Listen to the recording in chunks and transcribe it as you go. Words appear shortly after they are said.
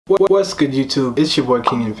What's good, YouTube? It's your boy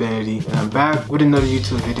King Infinity, and I'm back with another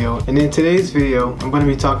YouTube video. And in today's video, I'm going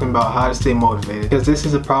to be talking about how to stay motivated, because this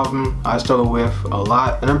is a problem I struggle with a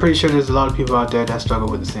lot, and I'm pretty sure there's a lot of people out there that struggle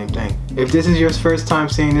with the same thing. If this is your first time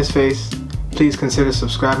seeing this face, please consider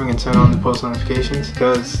subscribing and turn on the post notifications,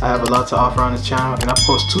 because I have a lot to offer on this channel, and I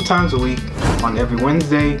post 2 times a week on every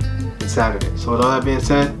Wednesday and Saturday. So with all that being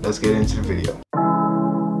said, let's get into the video.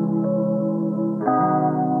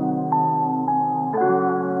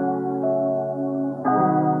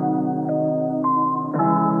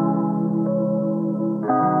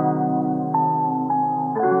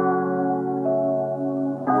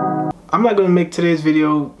 I'm not going to make today's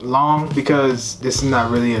video long because this is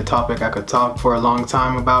not really a topic I could talk for a long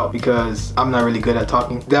time about, because I'm not really good at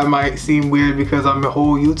talking. That might seem weird because I'm a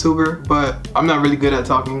whole YouTuber, but I'm not really good at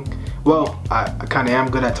talking. Well, I kind of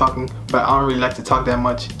am good at talking, but I don't really like to talk that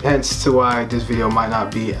much. Hence to why this video might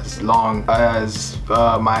not be as long as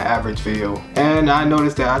my average video. And I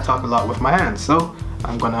noticed that I talk a lot with my hands, so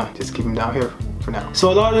I'm gonna just keep them down here for now.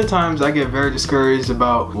 So a lot of the times I get very discouraged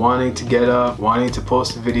about wanting to get up, wanting to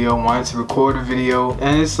post a video, wanting to record a video,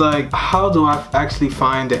 and it's like, how do I actually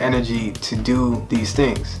find the energy to do these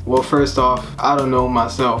things? Well, first off, I don't know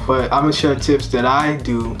myself, but I'm gonna share tips that I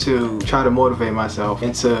do to try to motivate myself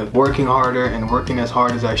into working harder and working as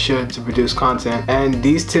hard as I should to produce content. And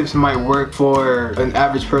these tips might work for an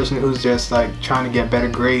average person who's just like trying to get better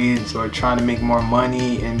grades or trying to make more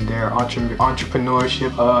money in their entrepreneurship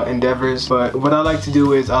endeavors, but what I like to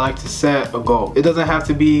do is I like to set a goal. It doesn't have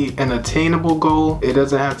to be an attainable goal, it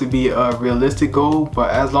doesn't have to be a realistic goal, but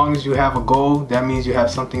as long as you have a goal, that means you have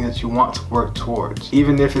something that you want to work towards,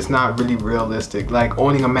 even if it's not really realistic, like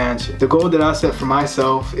owning a mansion. The goal that I set for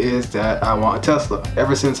myself is that I want a Tesla.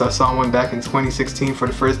 Ever since I saw one back in 2016 for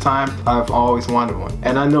the first time, I've always wanted one,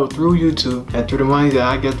 and I know through YouTube and through the money that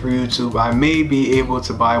I get through YouTube, I may be able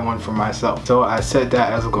to buy one for myself. So I set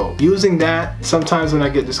that as a goal. Using that, sometimes when I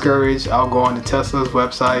get discouraged, I'll go on to Tesla's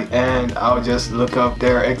website and I'll just look up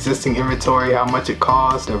their existing inventory, how much it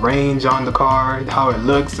costs, the range on the car, how it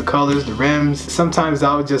looks, the colors, the rims. Sometimes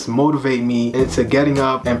that would just motivate me into getting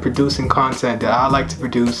up and producing content that I like to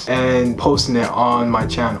produce and posting it on my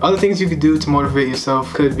channel. Other things you could do to motivate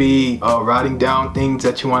yourself could be writing down things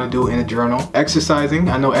that you want to do in a journal. Exercising.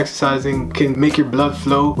 I know exercising can make your blood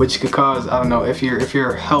flow, which could cause, I don't know, if you're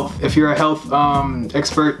a health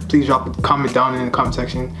expert, please drop a comment down in the comment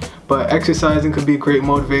section. But exercising could be a great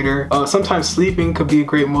motivator. Sometimes sleeping could be a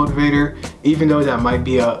great motivator, even though that might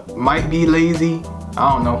be lazy.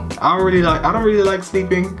 I don't know. I don't really like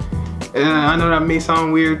sleeping. I know that may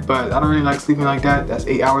sound weird, but I don't really like sleeping like that. That's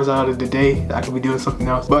 8 hours out of the day. I could be doing something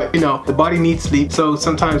else. But you know, the body needs sleep. So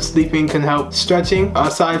sometimes sleeping can help. Stretching,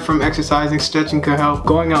 aside from exercising, stretching can help.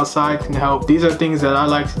 Going outside can help. These are things that I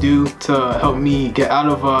like to do to help me get out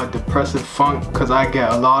of a depressive funk, because I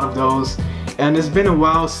get a lot of those. And it's been a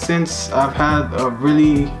while since I've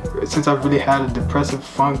really had a depressive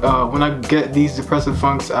funk. When I get these depressive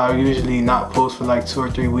funks, I'll usually not post for like 2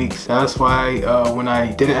 or 3 weeks. That's why when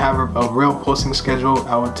I didn't have a real posting schedule,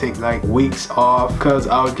 I would take like weeks off because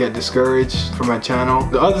I would get discouraged from my channel.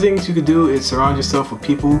 The other things you could do is surround yourself with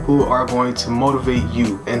people who are going to motivate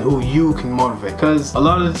you and who you can motivate. Because a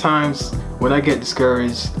lot of the times when I get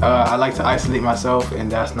discouraged, I like to isolate myself,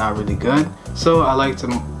 and that's not really good. So I like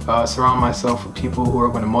to surround myself with people who are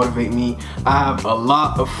going to motivate me. I have a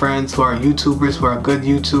lot of friends who are YouTubers, who are good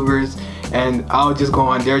YouTubers, and I'll just go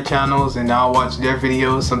on their channels and I'll watch their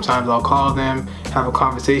videos. Sometimes I'll call them, have a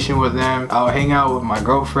conversation with them. I'll hang out with my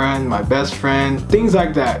girlfriend, my best friend, things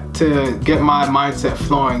like that, to get my mindset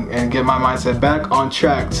flowing and get my mindset back on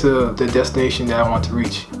track to the destination that I want to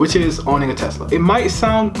reach, which is owning a Tesla. It might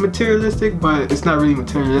sound materialistic, but it's not really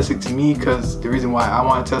materialistic to me, because the reason why I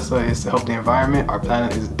want a Tesla is to help the environment. Our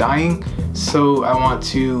planet is dying, so I want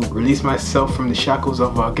to release myself from the shackles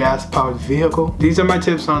of a gas-powered vehicle. These are my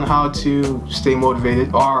tips on how to stay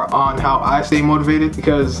motivated, or on how I stay motivated,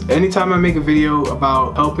 because anytime I make a video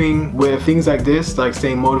about helping with things like this, like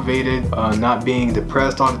staying motivated, not being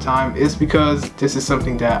depressed all the time, it's because this is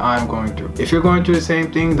something that I'm going through. If you're going through the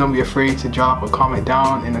same thing, don't be afraid to drop a comment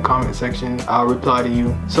down in the comment section. I'll reply to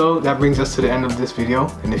you. So that brings us to the end of this video,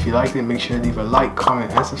 and if you liked it, make sure to leave a like,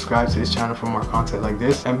 comment, and subscribe to this channel for more content like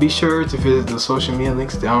this, and be sure to visit the social media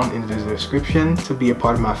links down in the description to be a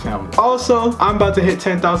part of my family. Also, I'm about to hit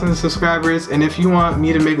 10,000 subscribers, and if you want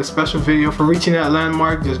me to make a special video for reaching that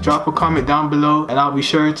landmark, just drop a comment down below and I'll be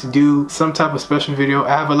sure to do some type of special video. I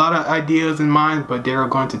have a lot of ideas in mind, but they are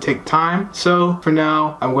going to take time. So for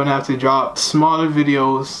now, I'm going to have to drop smaller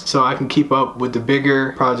videos so I can keep up with the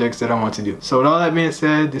bigger projects that I want to do. So with all that being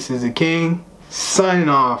said, this is the King signing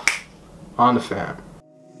off on the fam.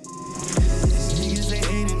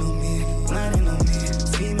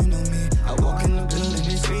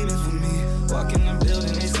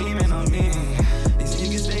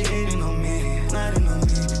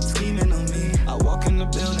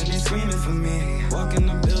 building, they screaming for me. Walk in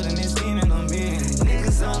the building.